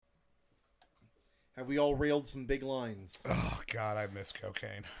Have we all railed some big lines? Oh, God, I miss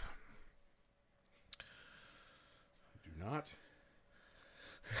cocaine. Do not.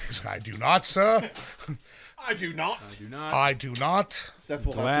 I do not, sir. I do not. I do not. I do not. Seth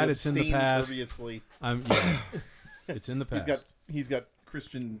will Glad have to it's in the abstain past. previously. It's in the past. He's got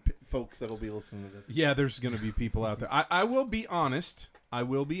Christian folks that'll be listening to this. Yeah, there's going to be people out there. I will be honest. All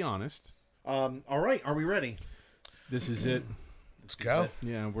right, are we ready? This is it. Let's go.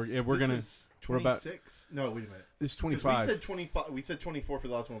 Yeah, we're This gonna. is we're about. 26. No, wait a minute. It's 'Cause 25. We said 25. We said 24 for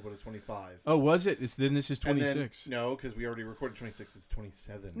the last one, but it's 25. Oh, was it? Then this is And 26. then, no, because we already recorded 26. It's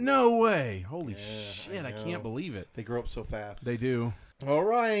 27. No way! Holy Yeah, shit! I I know. can't believe it. They grow up so fast. They do. All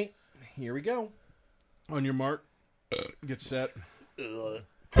right, here we go. On your mark, get set.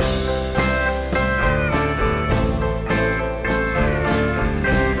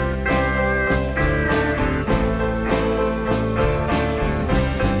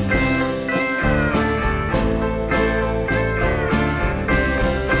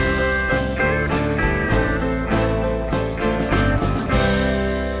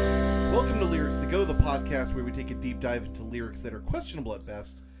 Welcome to Lyrics to Go, the podcast where we take a deep dive into lyrics that are questionable at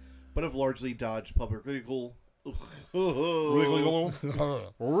best, but have largely dodged public ridicule. Wriggle.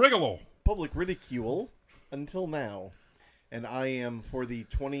 Public ridicule until now. And I am for the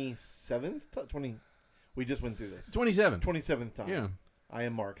 27th? We just went through this. 27. 27th time. Yeah. I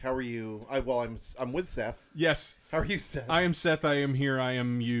am Mark. How are you? I'm with Seth. Yes. How are you, Seth? I am Seth. I am here. I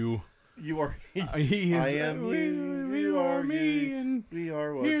am you. You are. He is. I am you. You are me. And We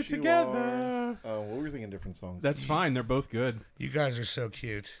are what here you together. are. Oh, well, we're thinking different songs. That's fine. They're both good. You guys are so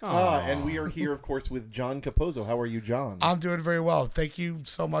cute. And we are here, of course, with John Capozzo. How are you, John? I'm doing very well. Thank you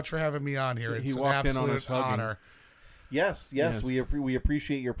so much for having me on here. He It's an walked in on absolute us hugging. honor. Yes. We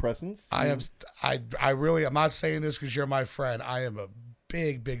appreciate your presence. I really, I'm not saying this because you're my friend. I am a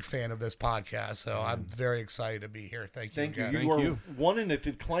big fan of this podcast, so I'm very excited to be here. Thank you. Thank you. again. Thank You are you. one in a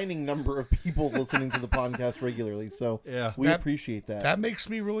declining number of people listening to the podcast regularly, so Yeah. we That- appreciate that. That makes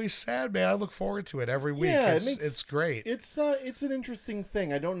me really sad, man. I look forward to it every week. Yeah, it's great. It's an interesting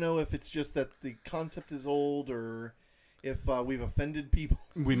thing. I don't know if it's just that the concept is old or if we've offended people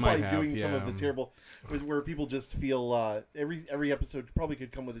We by might have, doing some of yeah. the terrible, where people just feel every episode probably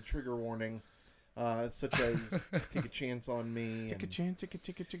could come with a trigger warning. Such as Take a Chance on Me. Take a chance.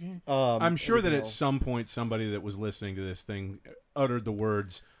 Take a chance. Um, I'm sure that everything at else. some point somebody that was listening to this thing uttered the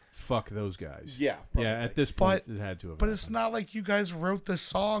words "fuck those guys." Yeah. Probably. Yeah. At this point, But- it had to have. But it's not like you guys wrote the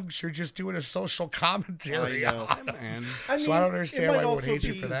songs. You're just doing a social commentary. I know. Man. So I don't understand it might why I would also hate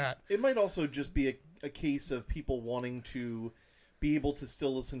you be- for that. It might also just be a case of people wanting to be able to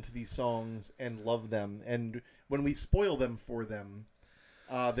still listen to these songs and love them. And when we spoil them for them,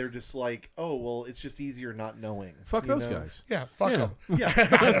 they're just like, oh, well, it's just easier not knowing. Fuck you those know? guys. Yeah, fuck Yeah. them.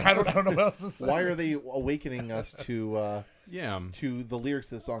 Yeah. I don't know what else to say. Why are they awakening us to Yeah. the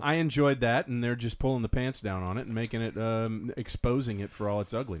lyrics of the song? I enjoyed that, and they're just pulling the pants down on it and making it, exposing it for all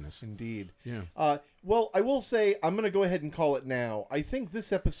its ugliness. Indeed. Yeah. Well, I will say, I'm going to go ahead and call it now. I think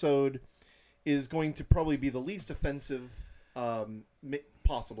this episode is going to probably be the least offensive,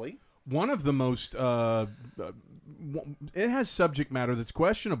 possibly. One of the most, it has subject matter that's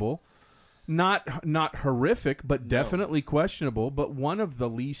questionable. Not horrific, but definitely questionable. But one of the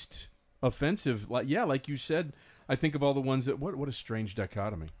least offensive. Like you said, I think of all the ones that. What a strange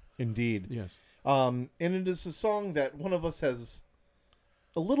dichotomy. Indeed. Yes. And it is a song that one of us has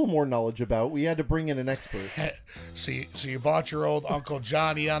a little more knowledge about. We had to bring in an expert. So you bought your old Uncle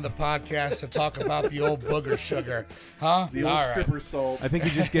Johnny on the podcast to talk about the old booger sugar, huh? The old All right. stripper salt. I think you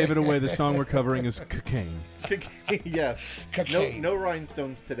just gave it away. The song we're covering is Cocaine. Yes. Cocaine. No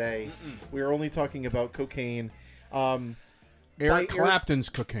rhinestones today. We are only talking about cocaine. By Eric Clapton's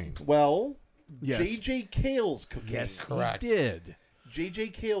Cocaine. Well, Yes. J.J. Cale's cocaine. Correct. He did. J.J.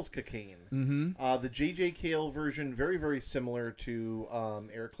 Cale's cocaine. Mm-hmm. The J.J. Cale version, very, very similar to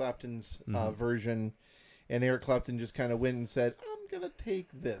Eric Clapton's version. And Eric Clapton just kind of went and said, I'm going to take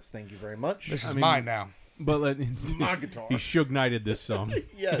this. Thank you very much. This is mine now. But my guitar. He Suge Knighted this song.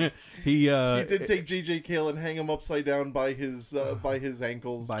 Yes. He He did take J.J. Cale and hang him upside down by his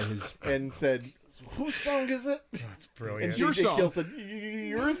ankles. And said, whose song is it? That's And brilliant. your J.J. song. Cale said,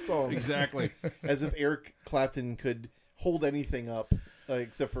 your song. Exactly. As if Eric Clapton could hold anything up,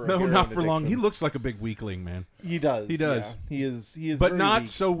 except for a No, heroin not for long. He addiction. looks like a big weakling, man. He does. He does. Yeah. He is. But very not weak.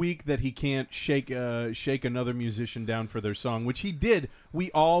 so weak that he can't shake another musician down for their song, which he did.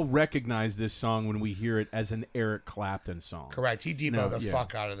 We all recognize this song when we hear it as an Eric Clapton song. Correct. He demoed No, the yeah.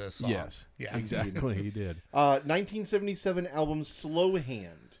 fuck out of this song. Yes. Yeah. Exactly. He did. 1977 album Slow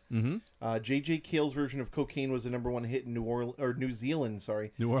Hand. J.J. Cale's version of Cocaine was the #1 hit in New Zealand.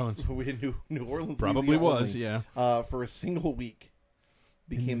 Sorry, New Orleans. New Orleans Probably Louisiana was, only, yeah. for a single week.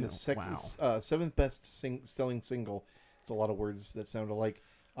 Became the Wow. seventh best selling single. It's a lot of words that sound alike.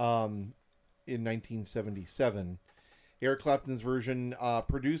 In 1977. Eric Clapton's version,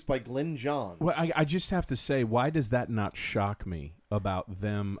 produced by Glenn Johns. Well, I just have to say, why does that not shock me about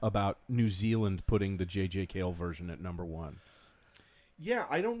New Zealand putting the J.J. Cale version at #1? Yeah,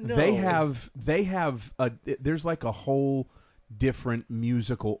 I don't know. They have there's like a whole different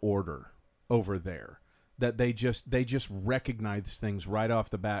musical order over there that they just recognize things right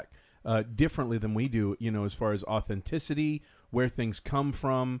off the bat differently than we do, as far as authenticity, where things come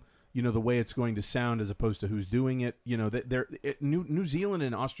from, the way it's going to sound as opposed to who's doing it. New Zealand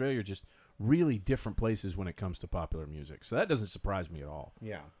and Australia are just really different places when it comes to popular music. So that doesn't surprise me at all.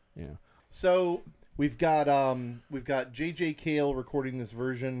 Yeah. Yeah. So we've got J.J. Cale recording this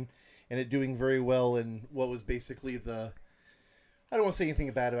version and it doing very well in what was basically I don't want to say anything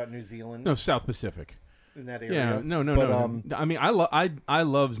bad about New Zealand. No, South Pacific. In that area. Yeah, no. I mean, I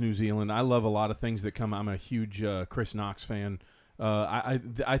love New Zealand. I love a lot of things that come. I'm a huge Chris Knox fan.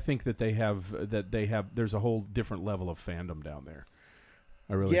 I think that they have there's a whole different level of fandom down there.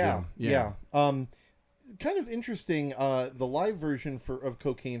 I really do. Yeah. Kind of interesting. The live version of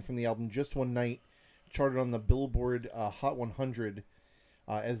Cocaine from the album Just One Night charted on the Billboard Hot 100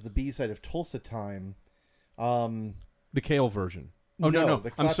 as the B-side of Tulsa Time. The Cale version. Oh No, no.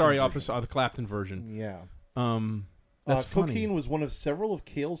 I'm sorry, Officer. The Clapton version. Yeah. That's funny. Cocaine was one of several of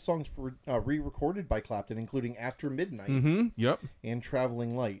Cale's songs re-recorded by Clapton, including After Midnight Yep. and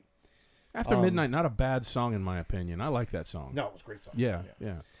Traveling Light. After Midnight, not a bad song in my opinion. I like that song. No, it was a great song. Yeah.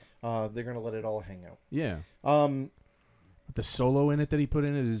 They're going to let it all hang out. Yeah. The solo in it that he put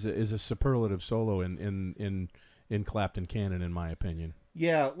in it is a superlative solo in Clapton canon, in my opinion.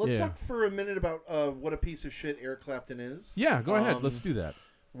 Yeah, let's talk for a minute about what a piece of shit Eric Clapton is. Yeah, go ahead. Let's do that.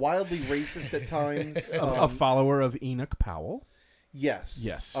 Wildly racist at times. A follower of Enoch Powell.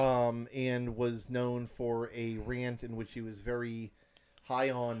 Yes. And was known for a rant in which he was very high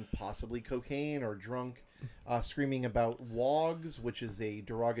on possibly cocaine or drunk, screaming about wogs, which is a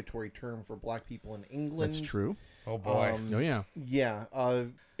derogatory term for black people in England. That's true. Oh, boy. Oh, yeah. Yeah.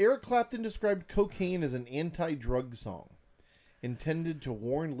 Eric Clapton described Cocaine as an anti-drug song intended to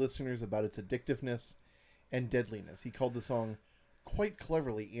warn listeners about its addictiveness and deadliness. He called the song quite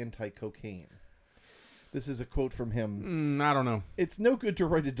cleverly anti-cocaine. This is a quote from him. I don't know. It's no good to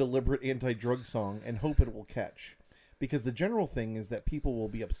write a deliberate anti-drug song and hope it will catch, because the general thing is that people will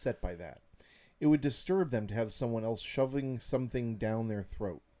be upset by that. It would disturb them to have someone else shoving something down their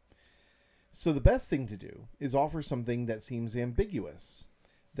throat. So the best thing to do is offer something that seems ambiguous,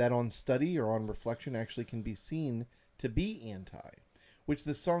 that on study or on reflection actually can be seen to be anti, which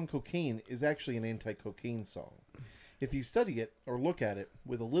the song Cocaine is actually an anti-cocaine song. If you study it or look at it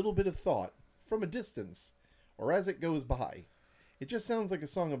with a little bit of thought, from a distance, or as it goes by, it just sounds like a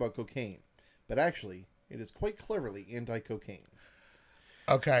song about cocaine, but actually, it is quite cleverly anti-cocaine.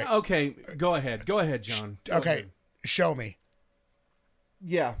 Okay, go ahead, John. Okay, show me.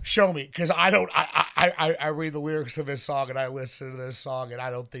 Yeah. Show me, because I read the lyrics of this song and I listen to this song and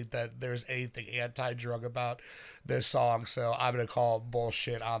I don't think that there's anything anti-drug about this song, so I'm going to call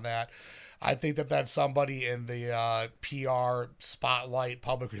bullshit on that. I think that that's somebody in the PR spotlight,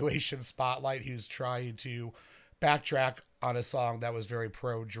 public relations spotlight, who's trying to backtrack on a song that was very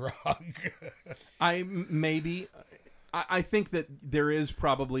pro-drug. I think that there is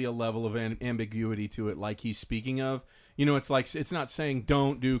probably a level of ambiguity to it, like he's speaking of. It's like, it's not saying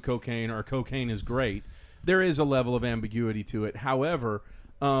don't do cocaine or cocaine is great. There is a level of ambiguity to it. However,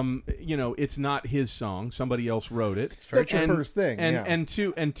 it's not his song. Somebody else wrote it. That's the first thing. And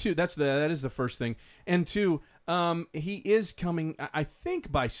two, that is the first thing. And two, he is coming, I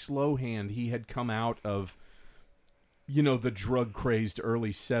think by slow hand, he had come out of, the drug crazed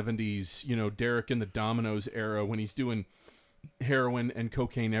early 70s, Derek and the Dominoes era, when he's doing heroin and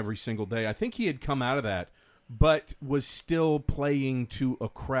cocaine every single day. I think he had come out of that, but was still playing to a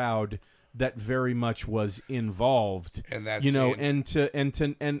crowd that very much was involved, and that's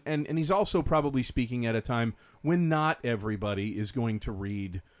and he's also probably speaking at a time when not everybody is going to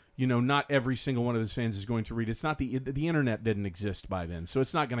read. Not every single one of his fans is going to read. It's not the internet didn't exist by then, so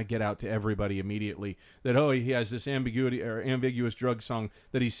it's not going to get out to everybody immediately that he has this ambiguity or ambiguous drug song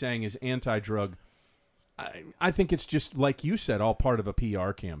that he's saying is anti-drug. I think it's just like you said, all part of a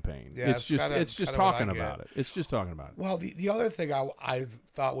PR campaign. Yeah, it's just talking about it. It's just talking about it. Well, the other thing I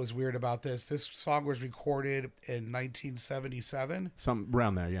thought was weird about this song was recorded in 1977. Some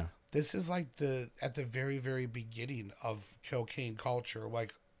around there, yeah. This is like at the very, very beginning of cocaine culture.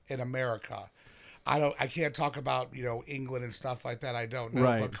 Like in America. I can't talk about, England and stuff like that. I don't know.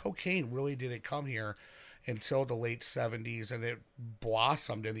 Right. But cocaine really didn't come here until the late 70s, and it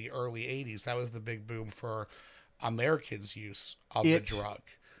blossomed in the early 80s. That was the big boom for Americans' use of the drug.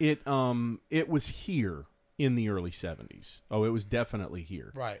 It was here in the early 70s. Oh, it was definitely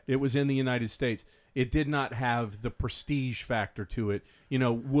here. Right. It was in the United States. It did not have the prestige factor to it.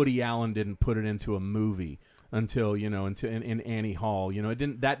 Woody Allen didn't put it into a movie until in Annie Hall.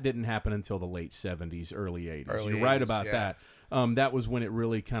 That didn't happen until the late 70s, early 80s. You're right about that. That was when it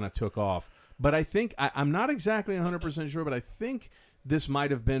really kind of took off. But I think I'm not exactly 100% sure, but I think this might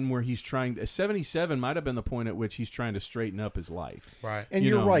have been where he's trying. 77 might have been the point at which he's trying to straighten up his life. Right. And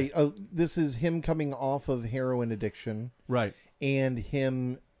you're right. This is him coming off of heroin addiction. Right. And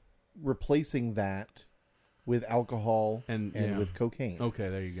him replacing that with alcohol and yeah. with cocaine. Okay,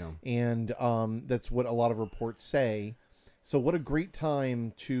 there you go. And that's what a lot of reports say. So what a great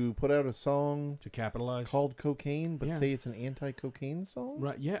time to put out a song To capitalize. called Cocaine, but Yeah. say it's an anti-cocaine song?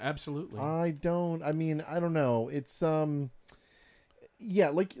 Right. Yeah, absolutely. I don't know. It's yeah,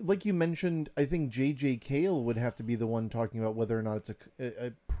 like you mentioned, I think J.J. Cale would have to be the one talking about whether or not it's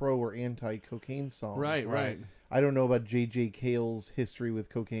a pro or anti-cocaine song. Right. I don't know about J.J. Cale's history with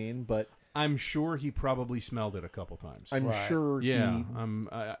cocaine, but I'm sure he probably smelled it a couple times. I'm Right. sure yeah, he...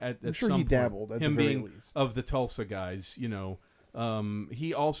 I'm sure he dabbled, at him the very being least. of the Tulsa guys.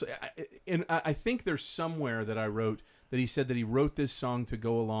 He also, and I think there's somewhere that I wrote that he said that he wrote this song to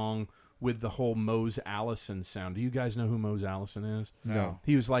go along with the whole Mose Allison sound. Do you guys know who Mose Allison is? No.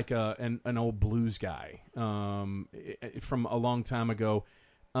 He was like an old blues guy from a long time ago,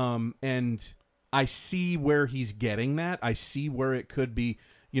 and I see where he's getting that. I see where it could be,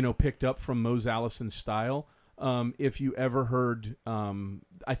 picked up from Mose Allison's style. If you ever heard,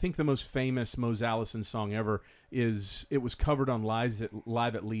 I think the most famous Mose Allison song ever it was covered on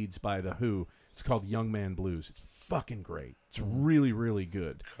Live at Leeds by The Who. It's called Young Man Blues. It's fucking great. It's really, really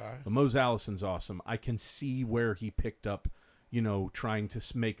good. Okay. But Mose Allison's awesome. I can see where he picked up, trying to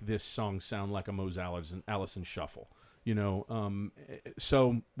make this song sound like a Mose Allison shuffle.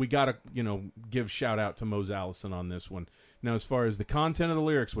 So we got to, give shout out to Mose Allison on this one. Now, as far as the content of the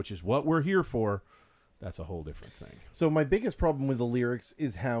lyrics, which is what we're here for, that's a whole different thing. So my biggest problem with the lyrics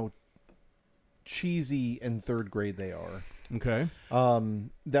is how cheesy and third grade they are. Okay.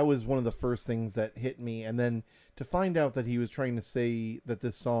 That was one of the first things that hit me. And then to find out that he was trying to say that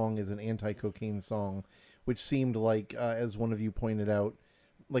this song is an anti-cocaine song, which seemed like, as one of you pointed out,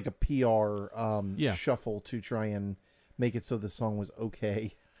 like a PR shuffle to try and make it so the song was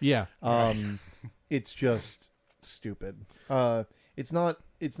okay. Yeah. It's just stupid. It's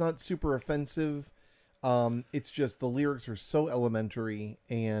not super offensive. It's just the lyrics are so elementary,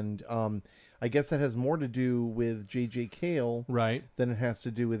 and I guess that has more to do with J.J. Cale Right. than it has to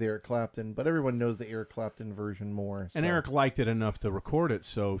do with Eric Clapton. But everyone knows the Eric Clapton version more. And Eric liked it enough to record it,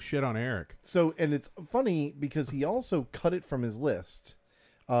 so shit on Eric. So, and it's funny because he also cut it from his list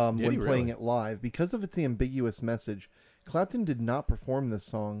when he playing really? it live. Because of its ambiguous message, Clapton did not perform this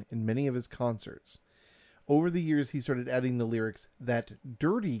song in many of his concerts. Over the years, he started adding the lyrics, "that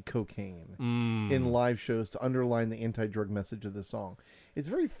dirty cocaine," in live shows to underline the anti-drug message of the song. It's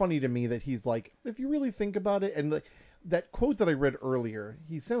very funny to me that he's like, if you really think about it, and that quote that I read earlier,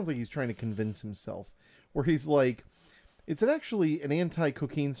 he sounds like he's trying to convince himself, where he's like, it's actually an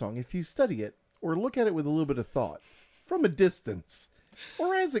anti-cocaine song if you study it, or look at it with a little bit of thought, from a distance,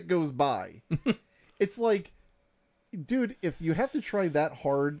 or as it goes by. It's like, dude, if you have to try that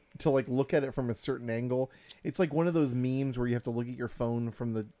hard to look at it from a certain angle, it's like one of those memes where you have to look at your phone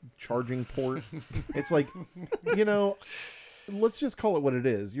from the charging port. It's like, let's just call it what it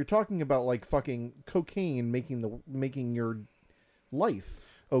is. You're talking about fucking cocaine making your life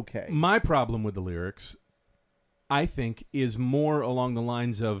okay. My problem with the lyrics, I think, is more along the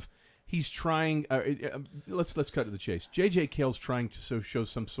lines of he's trying. Let's cut to the chase. J.J. Cale's trying to show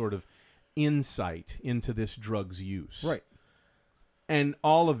some sort of insight into this drug's use, Right. And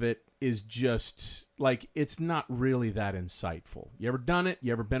all of it is just it's not really that insightful. You ever done it?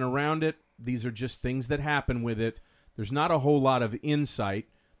 You ever been around it? These are just things that happen with it. There's not a whole lot of insight.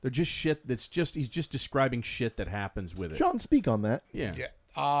 They're just shit he's just describing shit that happens with it. John, speak on that. Yeah.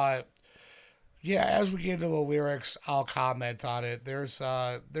 Yeah, as we get into the lyrics, I'll comment on it. There's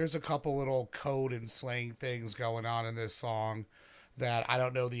a couple little code and slang things going on in this song that I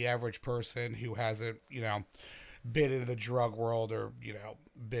don't know the average person who hasn't, been into the drug world or,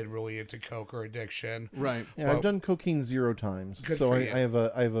 been really into coke or addiction. Right. Yeah, Well, I've done cocaine 0 times, Good so for I you. have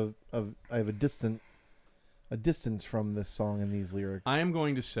a distance from this song and these lyrics. I am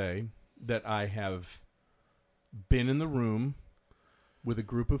going to say that I have been in the room with a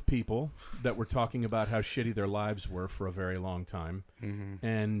group of people that were talking about how shitty their lives were for a very long time. Mm-hmm.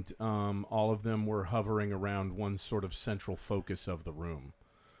 And all of them were hovering around one sort of central focus of the room.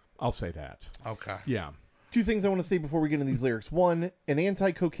 I'll say that. Okay. Yeah. Two things I want to say before we get into these lyrics. One, an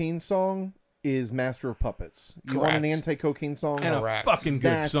anti-cocaine song is Master of Puppets. You want an Correct. anti-cocaine song? And Correct. a fucking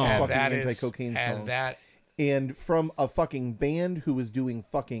good That's song. fucking That is anti-cocaine song. and that And from a fucking band who was doing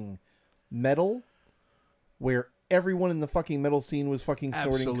fucking metal, where everyone in the fucking metal scene was fucking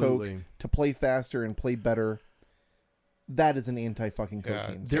snorting Absolutely. coke to play faster and play better. That is an anti-fucking Yeah.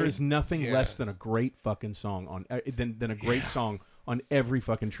 cocaine song. There is nothing Yeah. less than a great fucking song on than a great song on every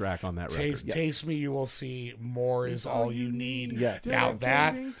fucking track on that record. Yes. taste me, you will see. More is all you need. Yes. Now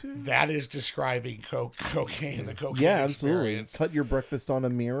that Dedicating to- that is describing cocaine, the cocaine Yeah, absolutely. experience. Cut your breakfast on a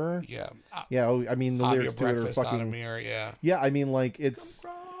mirror. Yeah. Yeah, I mean the On your lyrics to it are breakfast on a fucking. mirror. Yeah. Yeah, I mean like it's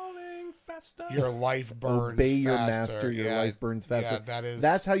Crawling faster. Your life burns. obey your faster. master, your Yeah, life burns faster. Yeah, that is.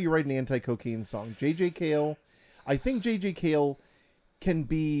 That's how you write an anti-cocaine song. J.J. Cale, I think J.J. Cale can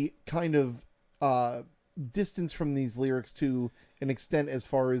be kind of distanced from these lyrics to an extent as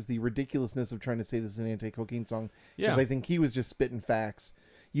far as the ridiculousness of trying to say this is an anti-cocaine song. Because Yeah. I think he was just spitting facts.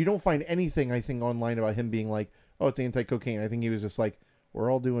 You don't find anything, I think, online about him being like, oh, it's anti-cocaine. I think he was just like,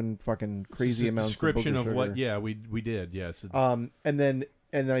 we're all doing fucking crazy amounts description of of booger what. sugar. Yeah, we did. Yeah, it's And then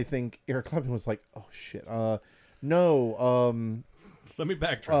I think Eric Clapton was like, oh shit, no, let me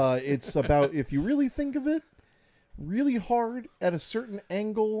backtrack. it's about, if you really think of it really hard at a certain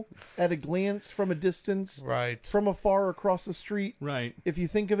angle, at a glance, from a distance, right. from afar, across the street, Right. if you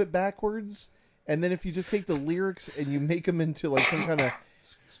think of it backwards, and then if you just take the lyrics and you make them into like some kind of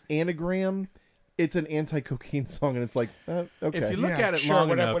anagram, it's an anti-cocaine song. And it's like, okay. If you look Yeah, at it sure, long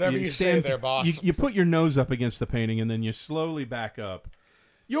whatever- enough, whatever you say there, boss. You put your nose up against the painting and then you slowly back up.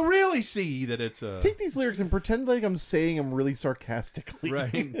 You'll really see that it's a Take these lyrics and pretend like I'm saying them really sarcastically.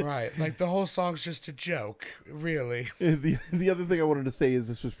 right. Right. Like the whole song's just a joke, really. The other thing I wanted to say is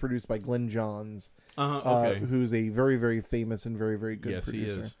this was produced by Glenn Johns, Okay. who's a very, very famous and very, very good Yes, he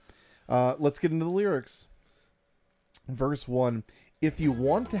producer. is. Let's get into the lyrics. Verse 1. If you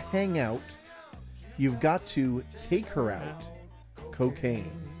want to hang out, you've got to take her out.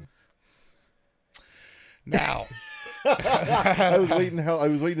 Cocaine. Now, I was waiting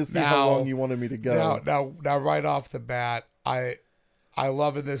to see how Now- long you wanted me to go. now, right off the bat, I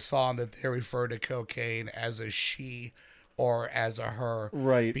love in this song that they refer to cocaine as a she or as a her.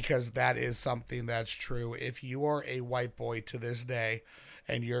 Right. Because that is something that's true. If you are a white boy to this day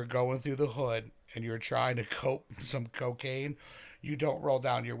and you're going through the hood and you're trying to cope some cocaine, you don't roll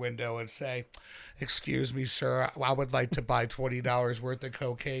down your window and say, "Excuse me, sir, I would like to buy $20 worth of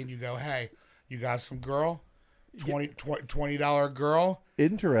cocaine." You go, "Hey, you got some girl? $20 girl?"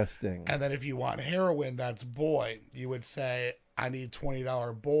 Interesting. And then if you want heroin, that's boy. You would say, "I need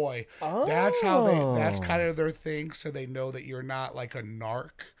 $20 boy." That's how that's kind of their thing, so they know that you're not like a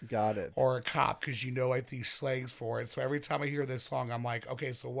narc Got it. or a cop, because you know like these slangs for it. So every time I hear this song, I'm like,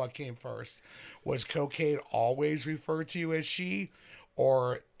 okay, so what came first? Was cocaine always referred to you as she?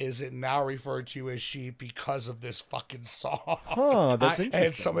 Or is it now referred to you as she because of this fucking song? Huh, that's And interesting.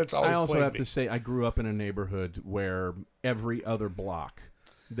 it's something that's always I also plagued have me. to say I grew up in a neighborhood where every other block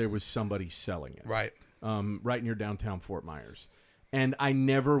there was somebody selling it. Right. Right near downtown Fort Myers. And I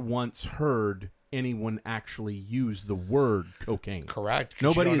never once heard anyone actually use the word cocaine. Correct. 'cause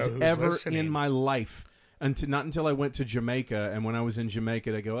Nobody you don't has know who's ever listening. in my life, not until I went to Jamaica, and when I was in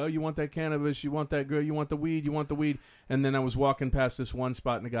Jamaica, they go, "Oh, you want that cannabis? You want that good? You want the weed? You want the weed?" And then I was walking past this one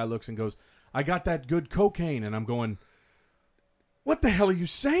spot, and the guy looks and goes, "I got that good cocaine," and I'm going, "What the hell are you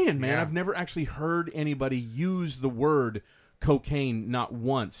saying, man?" Yeah. I've never actually heard anybody use the word cocaine, not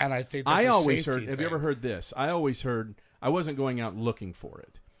once. And I think that's I a always safety heard. Have you thing. ever heard this? I always heard. I wasn't going out looking for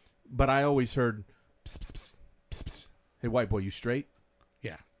it, but I always heard, pss, pss, pss, pss, pss. "Hey, white boy, you straight?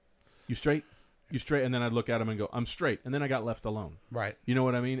 Yeah. You straight? You straight?" And then I'd look at him and go, "I'm straight." And then I got left alone. Right. You know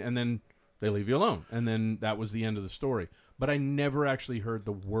what I mean? And then they leave you alone. And then that was the end of the story. But I never actually heard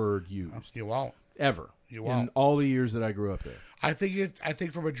the word used You won't. ever You in won't. all the years that I grew up there. I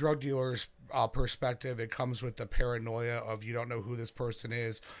think from a drug dealer's perspective, it comes with the paranoia of you don't know who this person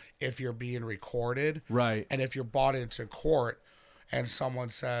is if you're being recorded. Right. And if you're brought into court and someone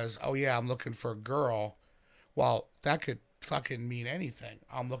says, "Oh yeah, I'm looking for a girl," well, that could fucking mean anything.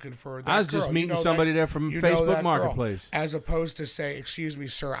 I'm looking for that I was girl. just You meeting know somebody that- there from you know Facebook that girl. Marketplace. As opposed to say, "Excuse me,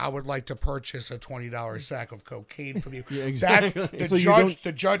 sir, I would like to purchase a $20 sack of cocaine from you." Yeah, exactly. That's So the you judge. don't-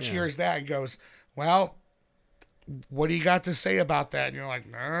 The judge hears that and goes, "Well, what do you got to say about that? And you're like,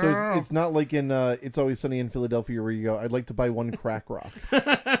 no. So it's not like in It's Always Sunny in Philadelphia where you go, I'd like to buy one crack rock.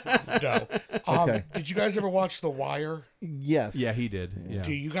 No. Okay. Did you guys ever watch The Wire? Yes. Yeah, he did. Yeah.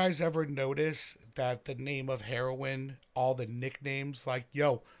 Do you guys ever notice that the name of heroin, all the nicknames, like,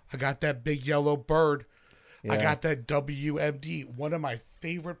 yo, I got that big yellow bird. I Yeah. got that WMD. One of my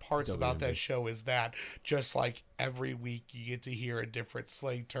favorite parts about that show is that just like every week you get to hear a different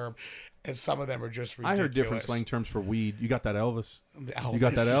slang term, and some of them are just I ridiculous. heard different slang terms for weed. You got that Elvis? Elvis. You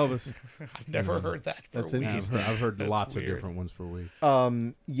got that Elvis? I've never heard that for That's weed. Yeah, I've heard That's lots weird. of different ones for weed.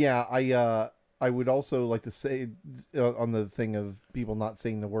 Yeah, I would also like to say on the thing of people not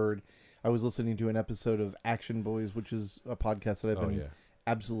saying the word, I was listening to an episode of Action Boys, which is a podcast that I've been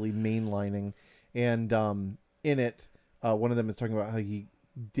absolutely mainlining, and in it, one of them is talking about how he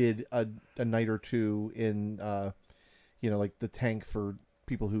did a night or two in like the tank for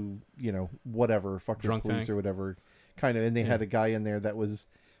people who whatever fuck the Drunk police tank. or whatever kind of, and they had a guy in there that was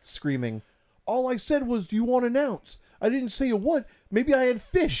screaming, all I said was, do you want an ounce? I didn't say a what. Maybe I had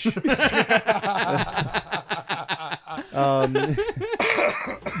fish.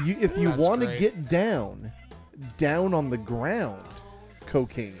 If you That's want to great. get down on the ground,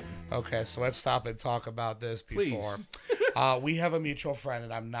 cocaine. Okay, so let's stop and talk about this before. We have a mutual friend,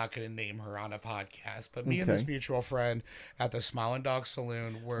 and I'm not going to name her on a podcast, but me and this Okay. mutual friend at the Smiling Dog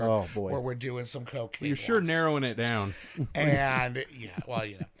Saloon, where Oh, boy. we're doing some cocaine. You're sure once. narrowing it down. And yeah, well,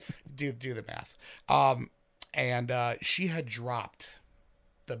 do the math. And she had dropped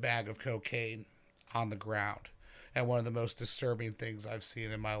the bag of cocaine on the ground. And one of the most disturbing things I've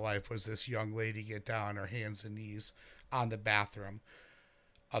seen in my life was this young lady get down on her hands and knees on the bathroom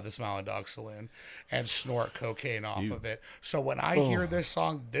of the Smiling Dog Saloon and snort cocaine off of it. So when I hear this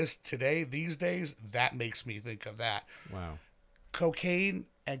song these days, that makes me think of that. Wow. Cocaine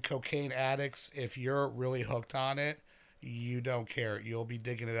and cocaine addicts, if you're really hooked on it, you don't care. You'll be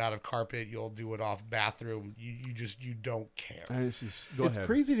digging it out of carpet. You'll do it off bathroom. You don't care. Go It's ahead.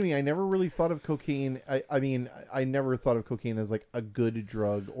 crazy to me. I never really thought of cocaine. I mean, I never thought of cocaine as like a good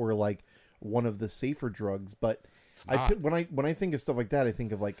drug or like one of the safer drugs. But not. when I think of stuff like that, I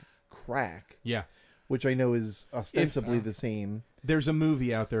think of like crack, Yeah. which I know is ostensibly the same. There's a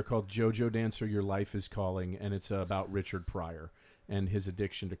movie out there called JoJo Dancer, Your Life is Calling, and it's about Richard Pryor and his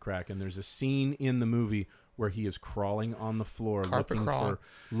addiction to crack. And there's a scene in the movie where he is crawling on the floor Carpet crawling.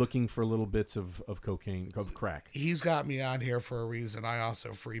 looking for little bits of cocaine, of crack. He's got me on here for a reason. I also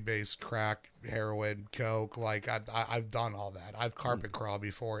freebase crack, heroin, coke. Like I've done all that. I've carpet crawled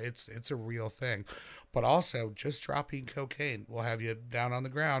before. It's a real thing. But also, just dropping cocaine will have you down on the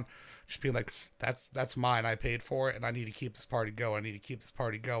ground, just being like, that's mine. I paid for it, and I need to keep this party going. I need to keep this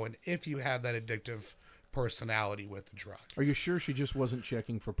party going. If you have that addictive personality with the drug, Are you sure she just wasn't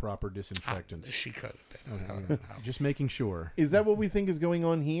checking for proper disinfectants? she could have been. I don't know. Just making sure. Is that what we think is going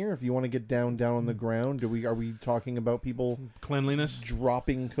on here? If you want to get down on the ground, are we talking about people Cleanliness?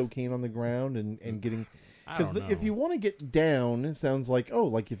 dropping cocaine on the ground and getting? I don't Because know. if you want to get down, it sounds like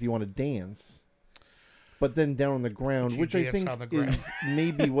like if you want to dance, but then down on the ground, You which I dance think on the ground. is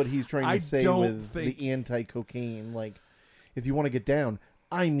maybe what he's trying I to say don't with think- the anti-cocaine. Like, if you want to get down,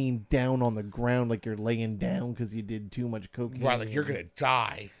 I mean down on the ground, like you're laying down because you did too much cocaine. Right, like you're gonna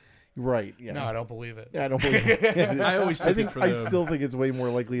die. Right? Yeah. No, I don't believe it. I don't believe it. I always took I it think for I the- still think it's way more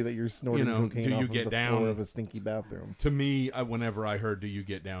likely that you're snorting cocaine do off you of get the down? floor of a stinky bathroom. To me, whenever I heard "Do you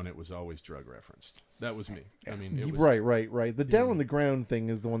get down," it was always drug referenced. That was me. I mean, it was, Right. The down on the ground thing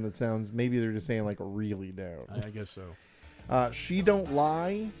is the one that sounds. Maybe they're just saying like really down. I guess so. She don't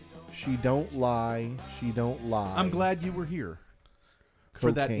lie. She don't lie. She don't lie. I'm glad you were here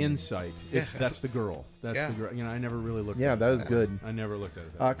for that Cocaine. insight. That's the girl. That's Yeah. the girl. I never really looked. Yeah, at that it. was good. I never looked at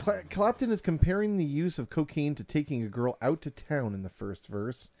it. That way. Clapton is comparing the use of cocaine to taking a girl out to town in the first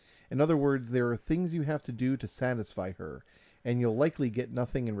verse. In other words, there are things you have to do to satisfy her, and you'll likely get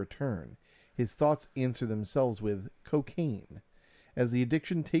nothing in return. His thoughts answer themselves with cocaine. As the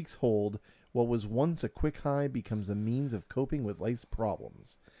addiction takes hold, what was once a quick high becomes a means of coping with life's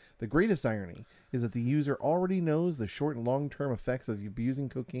problems. The greatest irony is that the user already knows the short and long-term effects of abusing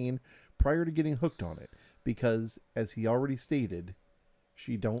cocaine prior to getting hooked on it, because, as he already stated,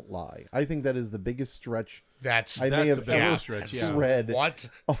 she don't lie. I think that is the biggest stretch That's I may That's have a big ever stretch. Yeah. read. what?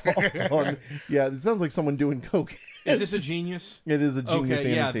 on- yeah, it sounds like someone doing coke. Is this a genius? It is a genius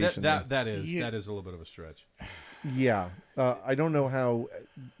Okay, yeah, annotation. that yes. is a little bit of a stretch. Yeah, I don't know how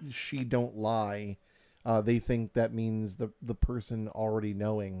she don't lie. They think that means the person already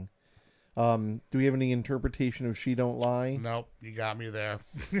knowing Do we have any interpretation of "She Don't Lie"? Nope, you got me there.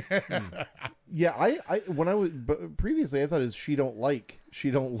 Yeah, I when I was previously I thought it was "She Don't Like."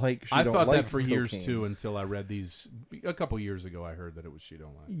 I thought like that for years cocaine. too until I read these a couple years ago. I heard that it was "She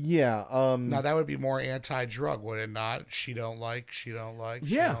Don't Like." Yeah. Now that would be more anti-drug, would it not? She don't like.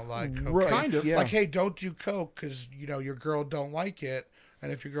 Yeah, she don't like cocaine. right, kind of. yeah. Like, hey, don't do coke because your girl don't like it,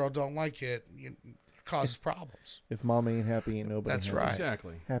 and if your girl don't like it, it causes problems. If mom ain't happy, ain't nobody. That's happy. right.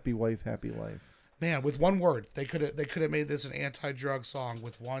 Exactly. Happy wife, happy life. Man, with one word, they could have made this an anti-drug song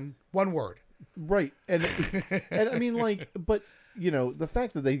with one word. Right, and I mean, like, but the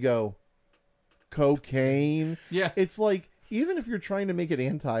fact that they go cocaine, Yeah. it's like, even if you're trying to make it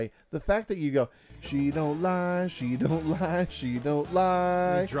anti, the fact that you go, she don't lie, she don't lie, she don't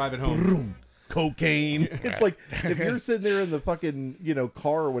lie, Drive it home. Vroom, cocaine. It's like if you're sitting there in the fucking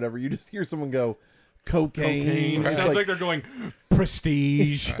car or whatever, you just hear someone go cocaine. Cocaine. It's Sounds like they're going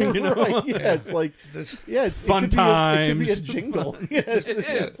prestige. You know? right, yeah, it's like This, Fun it could be times. a jingle. Yes, It is.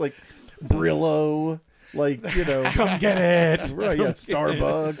 it's like Brillo, like Come get it. right, yeah,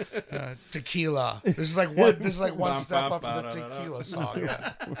 Starbucks. tequila. This is like one step up from the tequila song.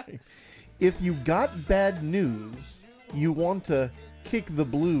 Yeah. If you got bad news, you want to kick the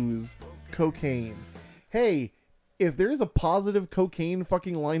blues, cocaine. Hey, if there's a positive cocaine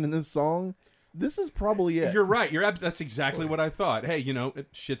fucking line in this song, this is probably it. You're right. That's exactly what I thought. Hey,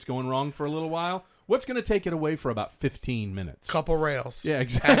 shit's going wrong for a little while. What's going to take it away for about 15 minutes? Couple rails. Yeah,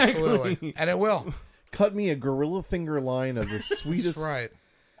 exactly. Absolutely. And it will. Cut me a gorilla finger line of the sweetest, That's right.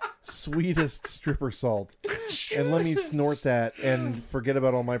 sweetest stripper salt, and let me snort that and forget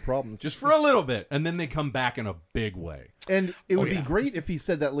about all my problems. Just for a little bit. And then they come back in a big way. And it would yeah. be great if he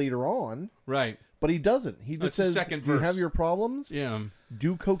said that later on, Right. but he doesn't. He That's just the says, second "Do you verse. have your problems? Yeah.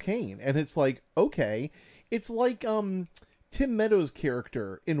 Do cocaine." And it's like, okay, it's like Tim Meadows'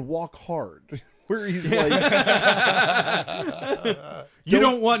 character in Walk Hard, where he's like, You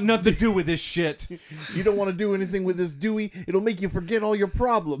don't want nothing to do with this shit. "You don't want to do anything with this, Dewey. It'll make you forget all your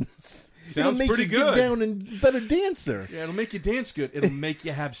problems. It'll Sounds make pretty you good. get down and better dancer. Yeah, it'll make you dance good. It'll make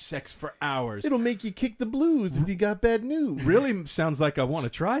you have sex for hours. It'll make you kick the blues if you got bad news." Really sounds like I want to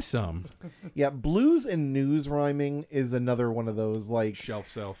try some. Yeah, blues and news rhyming is another one of those, like, Shelf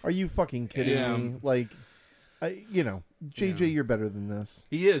self. are you fucking kidding Yeah. me? Like, JJ, you're better than this.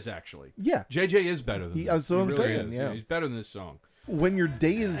 He is, actually. Yeah. JJ is better than this. That's what He I'm really saying, is. yeah. He's better than this song. When your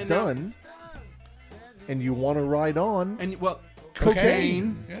day is And now- done and you want to ride on, And, well, Cocaine.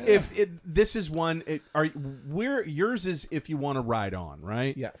 cocaine. Yeah. If this is one, yours is if you want to ride on,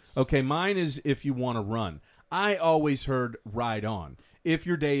 right? Yes. Okay, mine is if you want to run. I always heard ride on. If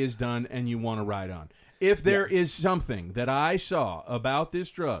your day is done and you want to ride on. If there is something that I saw about this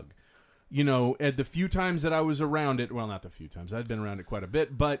drug, at the few times that I was around it, well, not the few times, I'd been around it quite a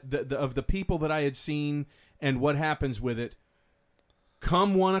bit, but of the people that I had seen and what happens with it,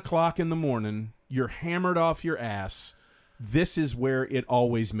 come 1 o'clock in the morning, you're hammered off your ass. This is where it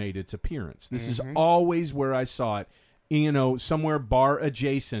always made its appearance. This is always where I saw it, somewhere bar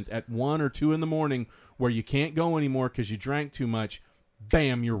adjacent at 1 or 2 in the morning where you can't go anymore because you drank too much.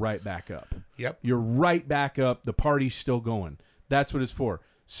 Bam, you're right back up. Yep. You're right back up. The party's still going. That's what it's for.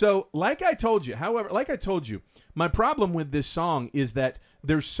 So, like I told you, my problem with this song is that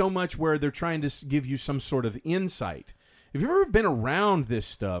there's so much where they're trying to give you some sort of insight. If you've ever been around this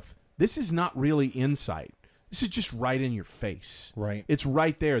stuff, this is not really insight. This is just right in your face. Right. It's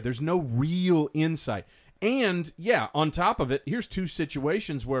right there. There's no real insight. And, yeah, on top of it, here's 2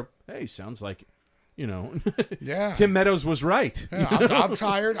 situations where, hey, sounds like, Yeah. Tim Meadows was right. Yeah, I'm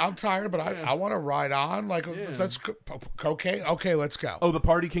tired. but I want to ride on. Like, let's go. Cocaine. Okay, let's go. Oh, the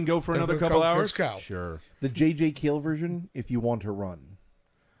party can go for another couple hours? Let's go. Sure. the JJ Cale version, if you want to run.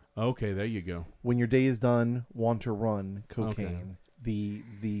 Okay, there you go. When your day is done, want to run, cocaine.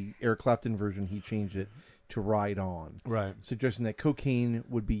 The Eric Clapton version, he changed it to ride on. Right. Suggesting that cocaine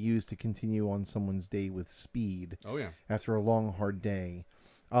would be used to continue on someone's day with speed. Oh, yeah. After a long, hard day.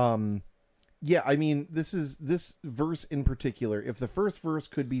 Yeah, I mean, this verse in particular, if the first verse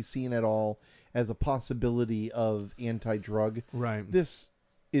could be seen at all as a possibility of anti-drug, Right. this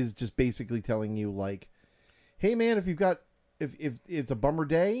is just basically telling you, like, hey, man, if it's a bummer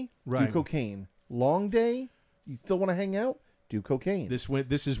day, Right. do cocaine. Long day, you still want to hang out, do cocaine.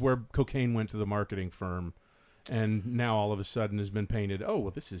 This is where cocaine went to the marketing firm, and now all of a sudden has been painted, oh,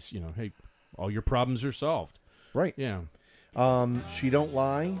 well, this is, hey, all your problems are solved. Right. Yeah. She don't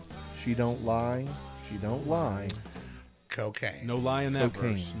lie. She don't lie. She don't lie. Cocaine. No lie in that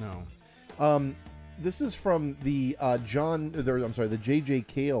Cocaine. verse. No. This is from the the JJ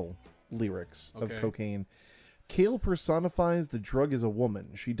Cale lyrics of Okay. Cocaine. Kale personifies the drug as a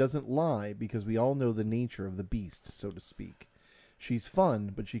woman. She doesn't lie because we all know the nature of the beast, so to speak. She's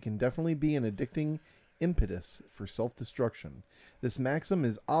fun, but she can definitely be an addicting impetus for self-destruction. This maxim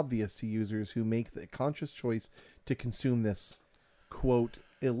is obvious to users who make the conscious choice to consume this, quote,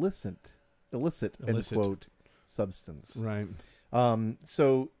 illicit end quote, substance. Right.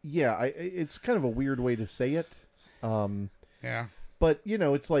 So, yeah, it's kind of a weird way to say it. Yeah. But,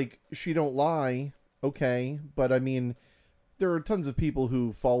 it's like, she don't lie, okay, but I mean, there are tons of people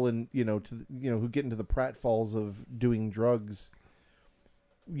who fall in, who get into the pratfalls of doing drugs,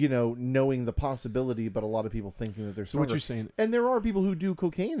 knowing the possibility, but a lot of people thinking that they're So what smarter. you're saying? And there are people who do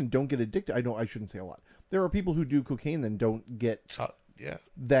cocaine and don't get addicted. I shouldn't say a lot. There are people who do cocaine and don't get Yeah.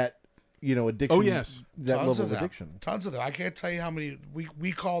 that, addiction. Oh, yes. That Tons level of of them. addiction. Tons of them. I can't tell you how many.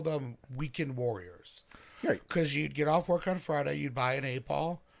 We call them weekend warriors. Right. Because you'd get off work on Friday, you'd buy an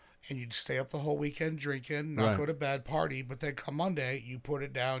 8-ball, and you'd stay up the whole weekend drinking, not Right. go to bed, party. But then come Monday, you put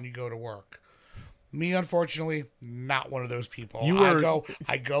it down, you go to work. Me, unfortunately, not one of those people. You were-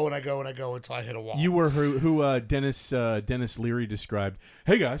 I go until I hit a wall. You were who Dennis Leary described.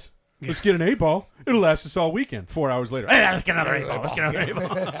 Hey guys, let's get an 8-ball. It'll last us all weekend. 4 hours later, hey, let's get another 8-ball. Let's get another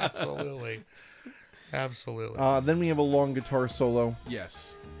 8-ball. Absolutely. Absolutely. Then we have a long guitar solo.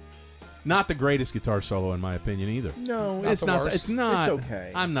 Yes. Not the greatest guitar solo in my opinion either. No, Not It's the not. worst. It's not. It's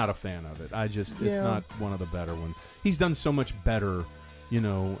okay. I'm not a fan of it. It's Yeah. not one of the better ones. He's done so much better,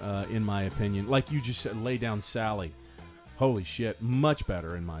 in my opinion. Like you just said, Lay Down Sally. Holy shit, much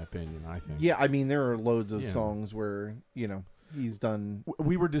better in my opinion. I think. Yeah, I mean, there are loads of Yeah. songs where, he's done.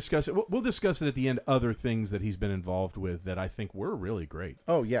 We were discussing. We'll discuss it at the end. Other things that he's been involved with that I think were really great.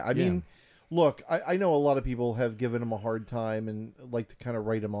 Oh, yeah. I mean, look, I know a lot of people have given him a hard time and like to kind of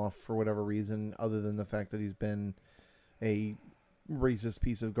write him off for whatever reason, other than the fact that he's been a racist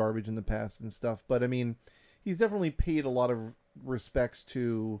piece of garbage in the past and stuff. But I mean, he's definitely paid a lot of respects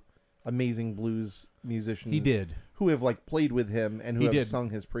to amazing blues musicians. He did. Who have like played with him and who He have did. sung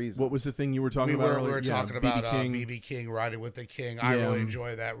his praises. What was the thing you were talking we about? were earlier? talking B.B. about King. B.B. King, Riding with the King. I Yeah. really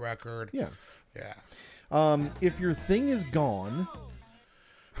enjoy that record. Yeah. Yeah. If Your Thing Is Gone.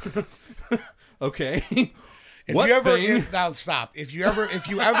 Okay. If What you ever thing? now stop. If you ever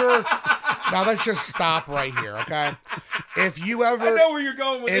now let's just stop right here, okay? If you ever I know where you're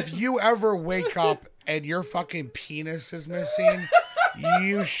going with if this. you ever wake up and your fucking penis is missing,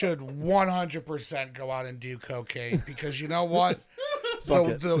 you should 100% go out and do cocaine because you know what?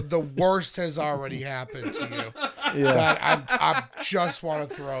 The worst has already happened to you. Yeah. That I just want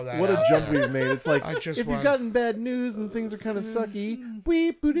to throw that What a out jump there. we've made. It's like, I just if want- you've gotten bad news and things are kind of sucky,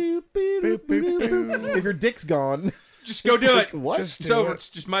 beep, boo-doo, beep, boo-doo. If your dick's gone. Just go do like, it. what? Just It's do over. it. It's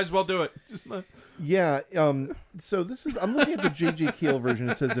just might as well do it. Yeah, so this is, I'm looking at the J.J. Keel version.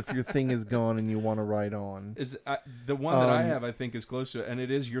 It says, if your thing is gone and you want to ride on. Is the one that I have? I think is closer, and it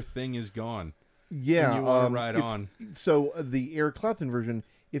is Your Thing Is Gone. Yeah. And you want to ride on. So the Eric Clapton version,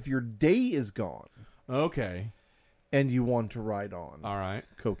 if your day is gone Okay. and you want to ride on. All right.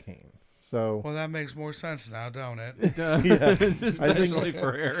 Cocaine. So Well, that makes more sense now, don't it? Especially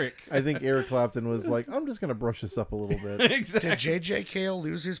for Eric. I think Eric Clapton was like, I'm just going to brush this up a little bit. Exactly. Did J.J. Cale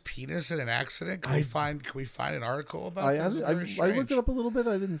lose his penis in an accident? Can we find an article about this? It's very I looked strange. it up a little bit.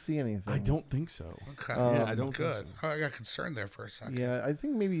 I didn't see anything. I don't think so. Okay. Yeah, I don't think Good. Oh, I got concerned there for a second. Yeah, I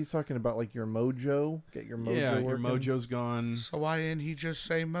think maybe he's talking about like your mojo. Get your mojo Yeah, your working. mojo's gone. So why didn't he just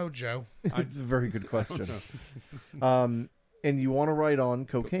say Mojo? It's a very good question. And you want to ride on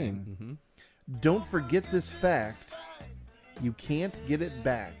cocaine. Mm-hmm. Don't forget this fact. You can't get it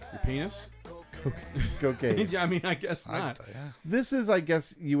back. Your penis? Cocaine. Yeah, I mean, I guess not. Yeah. This is, I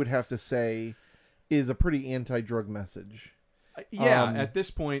guess you would have to say, is a pretty anti-drug message. Yeah, Um, at this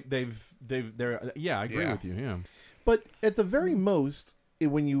point, they're. Yeah, I agree Yeah. with you. Yeah. But at the very most,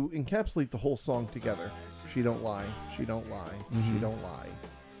 when you encapsulate the whole song together, she don't lie, she don't lie, she don't lie.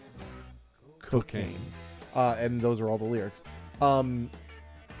 Cocaine. And those are all the lyrics.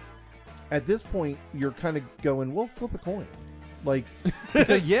 At this point, you're kind of going, well, flip a coin. Like,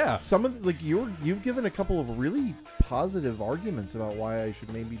 because Yeah. some of you've given a couple of really positive arguments about why I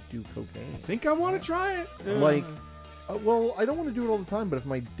should maybe do cocaine. I think I want to try it. Like, well, I don't want to do it all the time, but if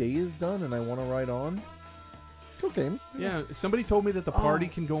my day is done and I want to ride on, cocaine. Yeah, somebody told me that the party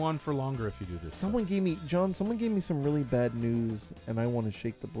can go on for longer if you do this. Someone gave me some really bad news, and I want to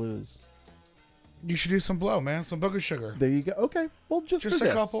shake the blues. You should do some blow, man. Some booger sugar. There you go. Okay, well, just Just for a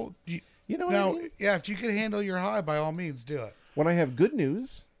this. couple. You know what Now, I mean? yeah, if you can handle your high, by all means, do it. When I have good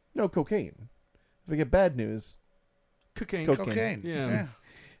news, no cocaine. If I get bad news, Cocaine. Cocaine. Yeah.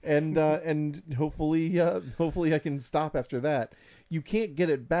 and hopefully I can stop after that. You can't get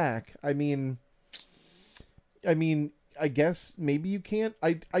it back. I mean, I mean, I guess maybe you can't.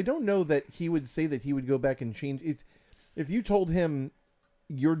 I don't know that he would say that he would go back and change. If you told him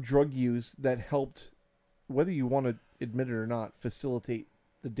your drug use that helped, whether you want to admit it or not, facilitate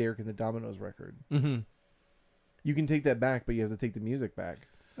the Derek and the Dominoes record, you can take that back, but you have to take the music back.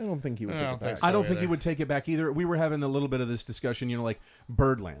 I don't think he would take it back. I don't think he would take it back either. We were having a little bit of this discussion, like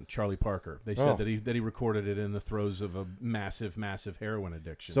Birdland, Charlie Parker. They said that he recorded it in the throes of a massive, massive heroin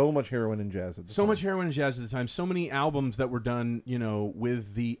addiction. So much heroin and jazz at the time. So much heroin and jazz at the time. So many albums that were done,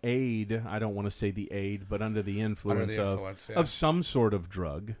 with the aid. I don't want to say the aid, but under the influence, of some sort of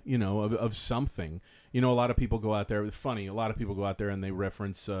drug. Of something. A lot of people go out there. Funny, a lot of people go out there and they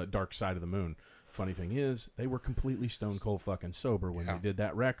reference Dark Side of the Moon. Funny thing is, they were completely stone cold fucking sober when they did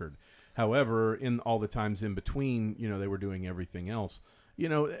that record. However, in all the times in between, they were doing everything else.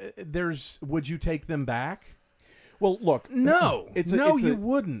 Would you take them back? Well, look, no, you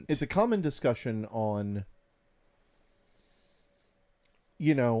wouldn't. It's a common discussion on,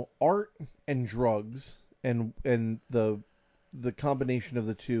 art and drugs and the combination of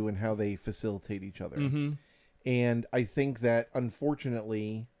the two and how they facilitate each other. Mm-hmm. And I think that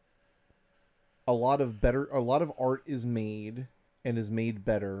unfortunately, a lot of art is made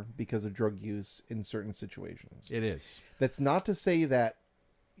better because of drug use in certain situations. It is. That's not to say that,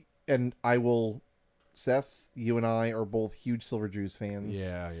 and Seth, you and I are both huge Silver Jews fans.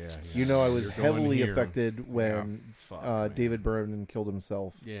 Yeah. I was heavily affected when David Berman killed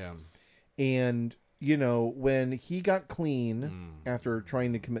himself. Yeah. And, when he got clean after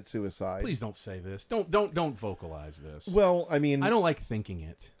trying to commit suicide. Please don't say this. Don't vocalize this. Well, I mean, I don't like thinking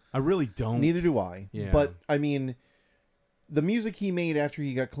it. I really don't. Neither do I. Yeah. But, I mean, the music he made after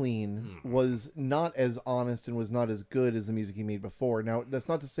he got clean was not as honest and was not as good as the music he made before. Now, that's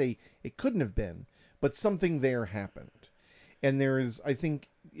not to say it couldn't have been, but something there happened. And I think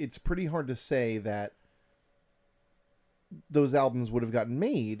it's pretty hard to say that those albums would have gotten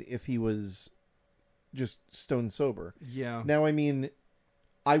made if he was just stone sober. Yeah. Now, I mean,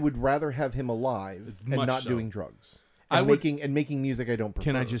 I would rather have him alive and not doing drugs. And making music I don't prefer.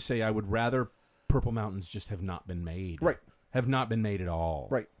 Can I just say I would rather Purple Mountains just have not been made. Right. Have not been made at all.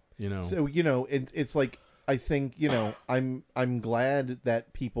 Right. So, it's like, I think, I'm glad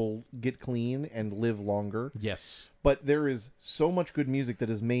that people get clean and live longer. Yes. But there is so much good music that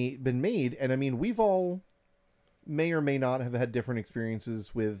has been made. And I mean, we've all may or may not have had different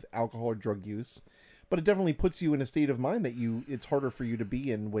experiences with alcohol or drug use, but it definitely puts you in a state of mind that it's harder for you to be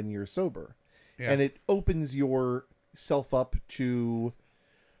in when you're sober. Yeah. And it opens yourself up to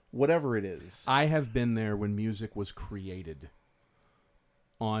whatever it is. I have been there when music was created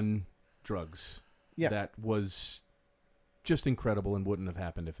on drugs. Yeah. That was just incredible and wouldn't have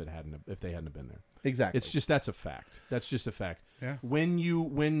happened if they hadn't been there. Exactly. That's a fact. That's just a fact. Yeah. When you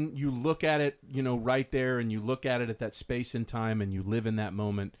look at it, right there, and you look at it at that space and time, and you live in that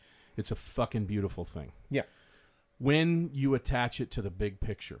moment, it's a fucking beautiful thing. Yeah. When you attach it to the big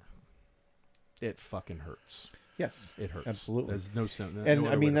picture, it fucking hurts. Yes, it hurts. Absolutely. There's no sense. And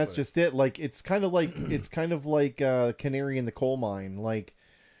I mean, that's just it. Like, it's kind of like canary in the coal mine. Like,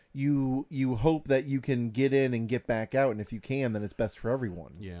 you hope that you can get in and get back out, and if you can, then it's best for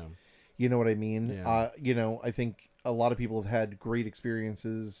everyone. Yeah. You know what I mean? Yeah. I think a lot of people have had great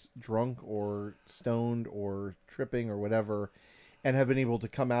experiences drunk or stoned or tripping or whatever, and have been able to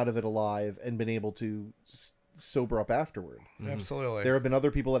come out of it alive and been able to sober up afterward. Mm-hmm. Absolutely. There have been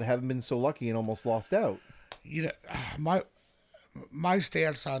other people that haven't been so lucky and almost lost out. My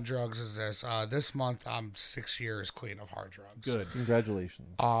stance on drugs is this. This month, I'm 6 years clean of hard drugs. Good.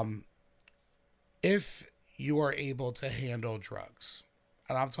 Congratulations. If you are able to handle drugs,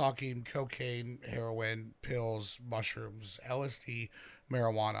 and I'm talking cocaine, heroin, pills, mushrooms, LSD,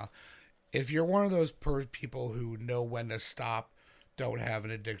 marijuana, if you're one of those people who know when to stop, don't have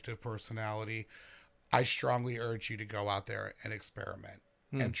an addictive personality, I strongly urge you to go out there and experiment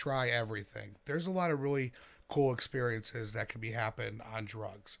and try everything. There's a lot of really cool experiences that can happen on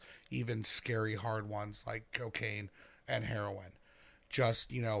drugs, even scary hard ones like cocaine and heroin.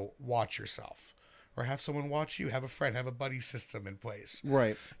 Just, watch yourself, or have someone watch you, have a friend, have a buddy system in place.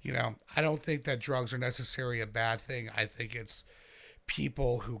 Right. I don't think that drugs are necessarily a bad thing. I think it's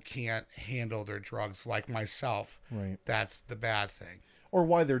people who can't handle their drugs, like myself. Right. That's the bad thing. Or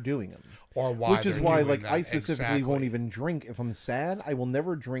why they're doing them. Or why Which is they're why, doing like, them. I specifically Exactly. won't even drink. If I'm sad, I will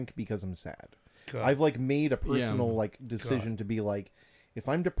never drink because I'm sad. Good. I've, made a personal, decision to be like, if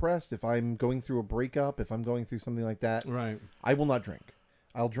I'm depressed, if I'm going through a breakup, if I'm going through something like that, Right. I will not drink.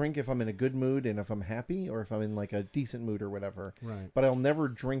 I'll drink if I'm in a good mood and if I'm happy or if I'm in like a decent mood or whatever. Right. But I'll never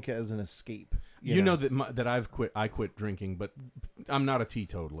drink as an escape. You know that I quit drinking, but I'm not a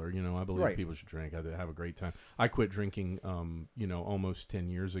teetotaler. I believe Right. people should drink. I have a great time. I quit drinking, almost 10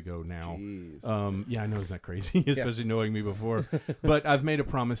 years ago now. Jeez. Yeah, I know, isn't that crazy? Especially knowing me before. But I've made a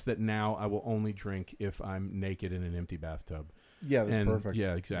promise that now I will only drink if I'm naked in an empty bathtub. Yeah, that's perfect.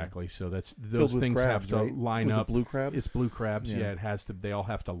 Yeah, exactly. So those Filled with things crabs, have to right? line Was up. it blue crabs? It's blue crabs. Yeah. Yeah, it has to. They all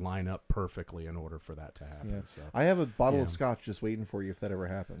have to line up perfectly in order for that to happen. Yeah. So. I have a bottle Yeah. of scotch just waiting for you if that ever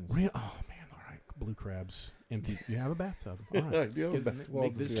happens. Oh man, all right. Blue crabs, empty. You have a bathtub. All right. I do have a Let's bath- make well,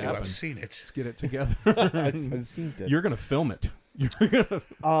 this see, happen. I've seen it. Let's get it together. I've seen it. You're gonna film it. You're gonna.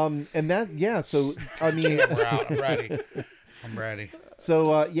 And that, yeah. So I mean, We're out. I'm ready. I'm ready.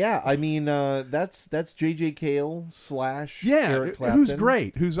 so yeah. I mean, that's JJ Cale / Eric Clapton. who's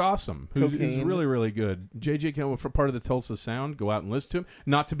great, who's awesome, who's Cocaine. really, really good. J.J. Cale, for part of the Tulsa Sound, go out and listen to him.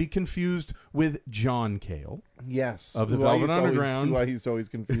 Not to be confused with John Cale, Yes, of the who I Velvet used to always- Underground. who I used to always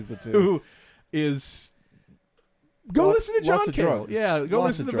confuse the two. who is. Go Lot- listen to John lots of Cale. drugs. Yeah, go Lots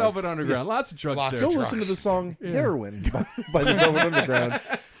listen of to drugs. Velvet Underground. Lots of drugs Lots there. of Go listen to the drugs. song "Heroin" by the Velvet Underground.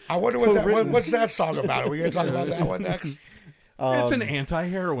 I wonder what's that song about? Are we going to talk about that one next? It's an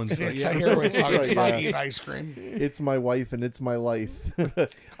anti-heroin song. It's Yeah. a heroin song. It's Right, about yeah. eating ice cream. It's my wife and it's my life.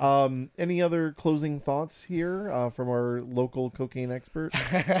 Any other closing thoughts here from our local cocaine expert?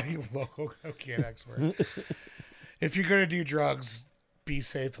 Local cocaine expert. If you're going to do drugs, be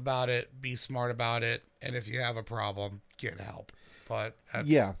safe about it, be smart about it, and if you have a problem, get help. But that's,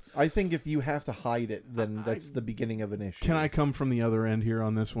 Yeah, I think if you have to hide it, then that's the beginning of an issue. Can I come from the other end here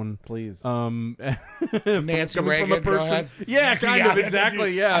on this one? please? Nancy Coming Reagan, from a go person, ahead. yeah, kind Yeah, of,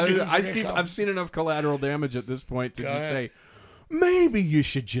 exactly, yeah. I knew this was gonna come. I've seen enough collateral damage at this point to Go just ahead. say, maybe you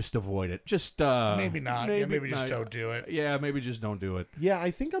should just avoid it. Just Maybe not. Maybe just not. don't do it. Yeah, maybe just don't do it. Yeah,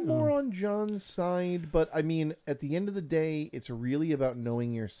 I think I'm Hmm. more on John's side, but I mean, at the end of the day, it's really about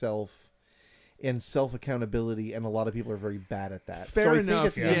knowing yourself and self-accountability, and a lot of people are very bad at that. Fair so I enough. think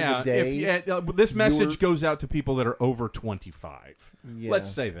at the end yeah. of the day, This message you're- goes out to people that are over 25. Yeah. Let's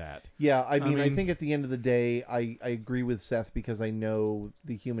say that. Yeah, I mean, I mean- think at the end of the day, I agree with Seth because I know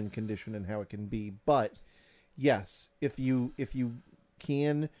the human condition and how it can be. But yes, if you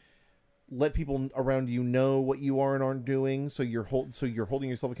can let people around you know what you are and aren't doing, so you're holding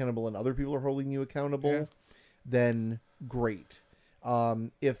yourself accountable and other people are holding you accountable, Yeah. then great.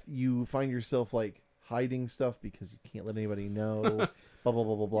 If you find yourself like hiding stuff because you can't let anybody know, blah blah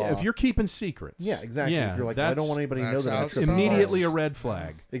blah blah blah. Yeah, if you're keeping secrets. yeah, exactly. Yeah, if you're like, I don't want anybody to know that's that how I'm it tripping starts. immediately a balls. red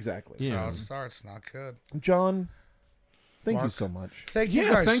flag. Exactly. So Yeah. it starts not good. John, thank you Mark. so much. Thank you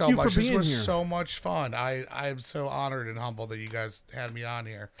Yeah, guys thank so you much. for This being was here. so much fun. I'm so honored and humbled that you guys had me on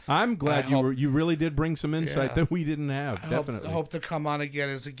here. I'm glad I hope- you really did bring some insight Yeah. that we didn't have. Definitely. I hope to come on again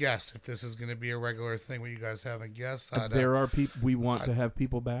as a guest if this is going to be a regular thing where you guys having guests. There are people we want to have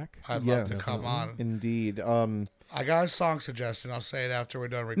people back. I'd love to come on. Indeed. I got a song suggestion. I'll say it after we're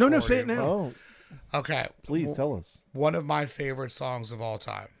done recording. No, say it now. Oh, Okay. please tell us. One of my favorite songs of all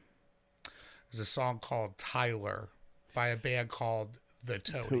time is a song called Tyler by a band called The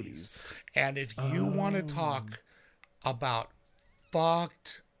Toadies. Toadies. And if you want to talk about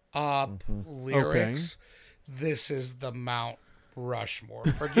fucked up lyrics, this is the Mount Rushmore.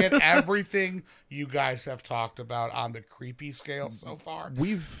 Forget everything you guys have talked about on the creepy scale so far.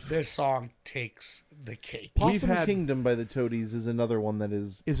 This song takes the cake. Possum had- Kingdom by the Toadies is another one that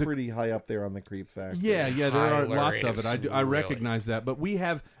is Is it- pretty high up there on the creep factor. Yeah, there are lots of it. hilarious, I really. recognize that, but we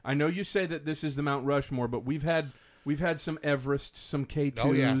have. I know you say that this is the Mount Rushmore, but we've had some Everest, some K2s,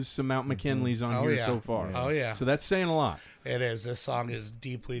 Oh, yeah. some Mount McKinleys on Oh, here yeah. so far. Oh, yeah. So that's saying a lot. It is. This song is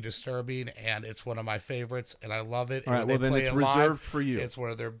deeply disturbing, and it's one of my favorites, and I love it. All right, And well, when they then play it's it live, reserved for you. It's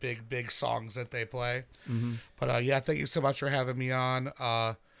one of their big songs that they play. But yeah, thank you so much for having me on.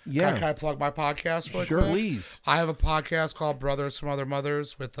 Yeah. Can I plug my podcast? Really Sure. quick? Please. I have a podcast called Brothers from Other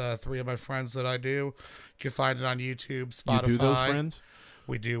Mothers with 3 of my friends that I do. You can find it on YouTube, Spotify. You do those friends?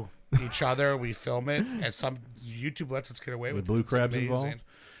 We do each other. We film it, and some YouTube lets us get away with Blue it. It's crabs amazing.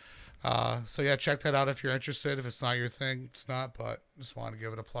 So yeah, check that out if you're interested. If it's not your thing, it's not. But just wanted to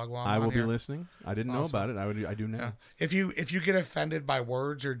give it a plug while I'm I on will be here. listening. I didn't know about it. I do now. Yeah. If you get offended by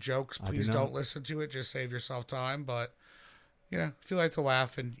words or jokes, please not. don't listen to it. Just save yourself time. But if you like to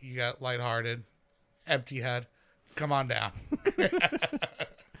laugh and you got lighthearted, empty head, come on down.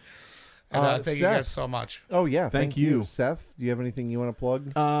 And thank you guys Seth. so much. Oh yeah, Thank thank you. you, Seth. Do you have anything you want to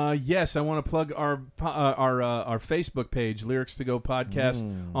plug? Yes, I want to plug our Facebook page, Lyrics to Go Podcast,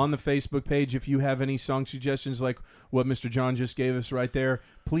 on the Facebook page. If you have any song suggestions like what Mr. John just gave us right there,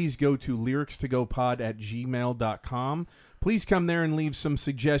 please go to lyricstogopod@gmail.com. please come there and leave some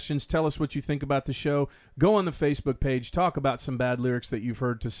suggestions. Tell us what you think about the show. Go on the Facebook page. Talk about some bad lyrics that you've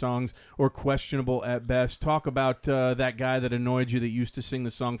heard to songs or questionable at best. Talk about that guy that annoyed you that used to sing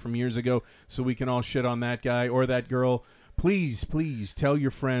the song from years ago so we can all shit on that guy or that girl. Please, please tell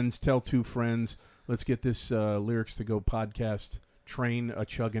your friends. Tell 2 friends. Let's get this Lyrics to Go podcast train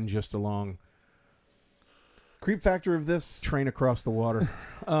a-chugging just along. Creep factor of this? Train across the water.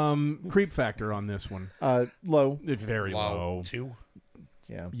 Creep factor on this one. Low. It's very low. 2.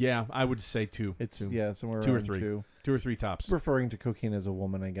 Yeah. Yeah, I would say 2. It's, two. yeah, somewhere 2 or around 3. 2. 2 or 3 tops. Referring to cocaine as a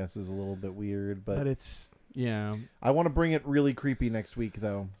woman, I guess, is a little bit weird, but it's, yeah. I want to bring it really creepy next week,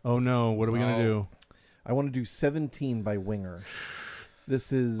 though. Oh, no. What are we going to do? I want to do 17 by Winger.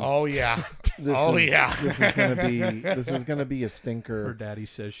 This is... Oh, yeah. This is gonna be a Her stinker. daddy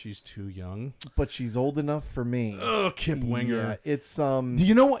says she's too young. But she's old enough for me. Oh, Kip Winger. Yeah, it's Do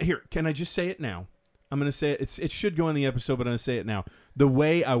you know what? Here, can I just say it now? I'm going to say it. It should go in the episode, but I'm going to say it now. The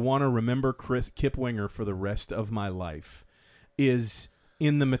way I want to remember Kip Winger for the rest of my life is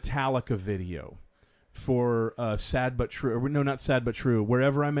in the Metallica video for Sad But True. Or, no, not Sad But True.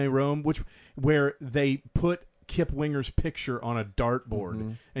 Wherever I May Roam, where they put Kip Winger's picture on a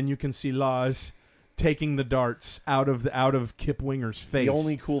dartboard, and you can see Lars taking the darts out of Kip Winger's face. the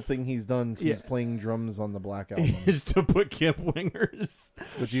only cool thing he's done since playing drums on the Black Album. is to put Kip Winger's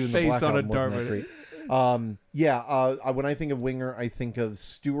Which even the face Black on a Album wasn't that dartboard. great. When I think of Winger, I think of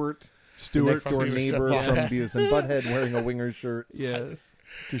Stuart, the next door from Beavis neighbor and from Butthead. Beavis and Butthead, wearing a Winger shirt. Yes.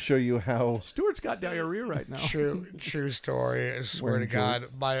 To show you how... Stuart's got diarrhea right now. True story. I swear Wearing to God,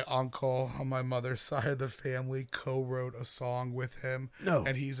 jorts. my uncle on my mother's side of the family co-wrote a song with him. No.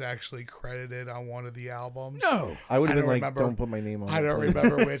 And he's actually credited on one of the albums. No. I would have I been don't like, remember- don't put my name on I it, don't please.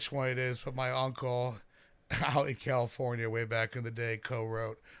 remember which one it is, but my uncle out in California way back in the day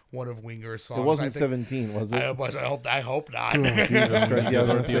co-wrote one of Winger's songs. It wasn't I think- 17, was it? I hope not. Jesus Christ. Yeah, I was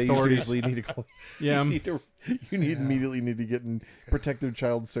going to The say, you authorities. seriously need to call... Yeah, immediately need to get in protective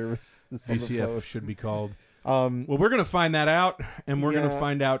child services on the BCF phone. should be called. Well, Well, we're going to find that out, and we're going to Yeah.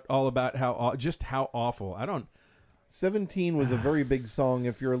 find out all about how awful. I don't. 17 was a very big song.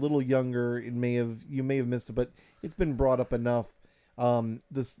 If you're a little younger, you may have missed it, but it's been brought up enough. The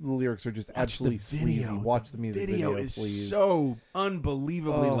lyrics are just absolutely sleazy. Watch the music video, is please. so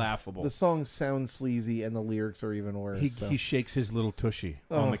unbelievably Oh, laughable. The song sounds sleazy, and the lyrics are even worse. He shakes his little tushy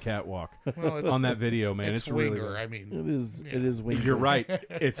on the catwalk Well, it's, on that video, man. it's It's really Winger. good. I mean, It is Winger. You're right.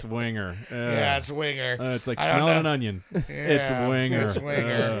 It's Winger. yeah, it's Winger. It's like I don't smelling know. an onion. Yeah, It's Winger. It's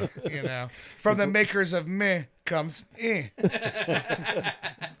Winger. You know, from the makers of Meh comes Eh.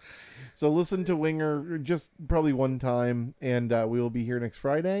 So listen to Winger just probably one time, and we will be here next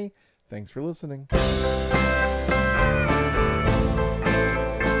Friday. Thanks for listening.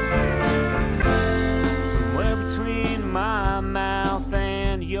 Somewhere between my mouth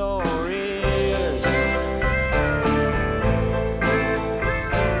and your ears,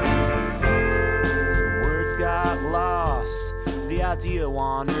 some words got lost, the idea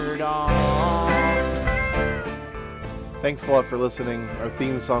wandered off. Thanks a lot for listening. Our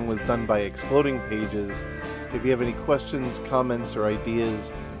theme song was done by Exploding Pages. If you have any questions, comments, or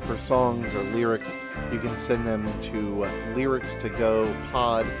ideas for songs or lyrics, you can send them to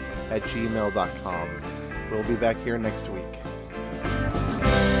lyricstogopod@gmail.com. We'll be back here next week.